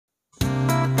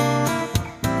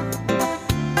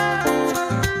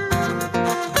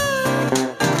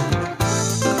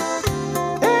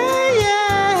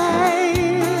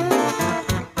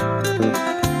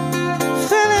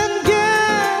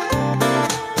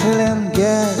feeling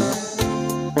good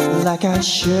like I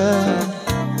should.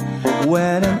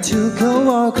 Went and took a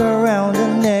walk around the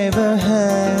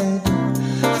neighborhood,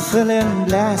 feeling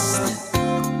blessed,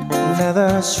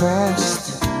 never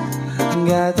stressed.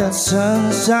 Got the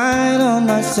sunshine on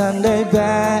my Sunday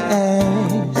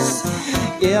best.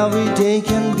 Every day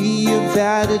can be a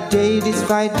better day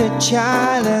despite the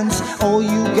challenge. All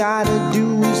you gotta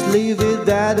do is leave it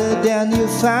better than you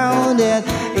found it.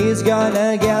 It's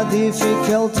gonna get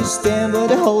difficult to stand,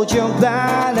 but hold your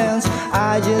balance.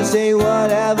 I just say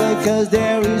whatever, cause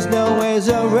there is no ways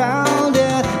around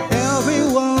it.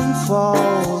 Everyone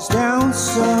falls down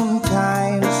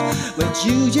sometimes, but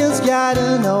you just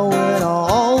gotta know it'll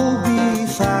all be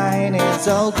fine. It's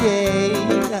okay.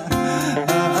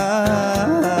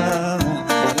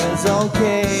 It's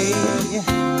okay.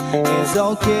 It's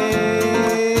okay.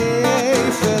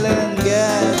 Feeling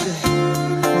good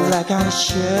like I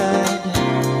should.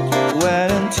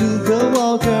 Went and took a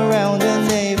walk around the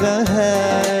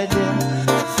neighborhood,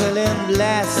 feeling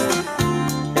blessed,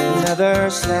 never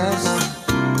stressed.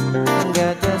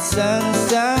 Got the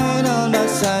sunshine on a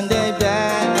Sunday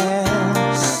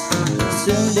best.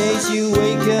 Some days you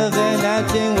wake up and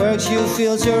nothing works, you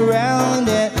feel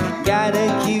surrounded. Gotta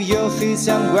keep your feet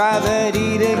some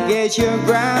gravity to get you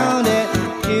grounded.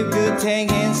 Keep good thing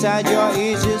inside your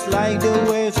ears just like the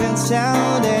waves and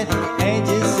sound it. And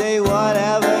just say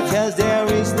whatever, cause there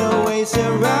is no ways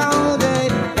around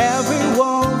it.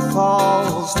 Everyone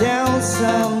falls down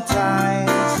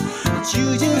sometimes, but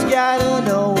you just gotta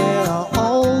know it'll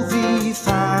all be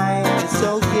fine. It's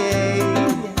okay.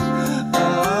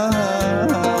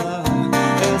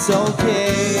 It's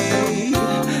okay.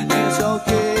 It's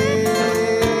okay.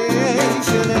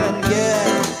 Feeling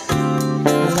good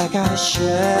like I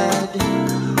should.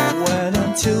 Went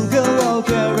and took a walk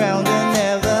around the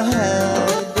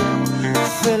neighborhood,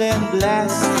 feeling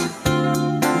blessed,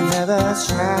 never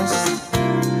stressed.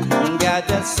 Got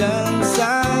that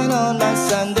sunshine on my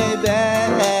Sunday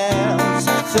best.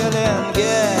 Feeling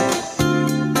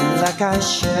good like I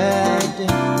should.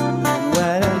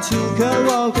 Went and took a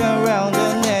walk around